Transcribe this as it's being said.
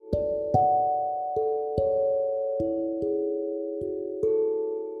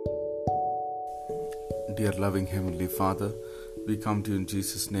Dear loving Heavenly Father, we come to you in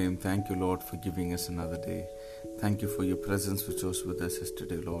Jesus' name. Thank you, Lord, for giving us another day. Thank you for your presence which was with us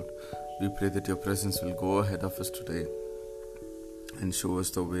yesterday, Lord. We pray that your presence will go ahead of us today and show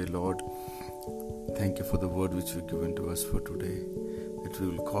us the way, Lord. Thank you for the word which you've given to us for today, that we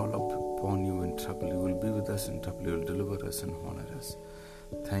will call upon you in trouble. You will be with us in trouble. You will deliver us and honor us.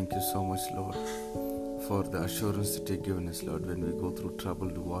 Thank you so much, Lord, for the assurance that you've given us, Lord, when we go through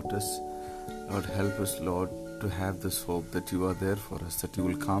troubled waters. Lord, help us, Lord, to have this hope that you are there for us, that you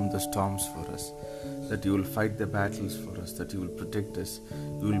will calm the storms for us, that you will fight the battles for us, that you will protect us,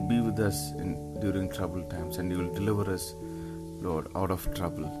 you will be with us during troubled times, and you will deliver us, Lord, out of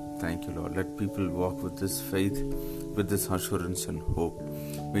trouble. Thank you, Lord. Let people walk with this faith, with this assurance and hope.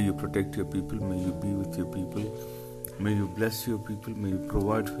 May you protect your people, may you be with your people, may you bless your people, may you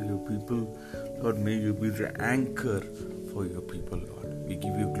provide for your people. Lord, may you be the anchor for your people, Lord. We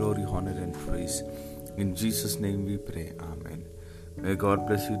give you glory, honor and praise. In Jesus' name we pray. Amen. May God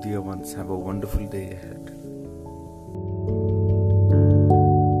bless you, dear ones. Have a wonderful day ahead.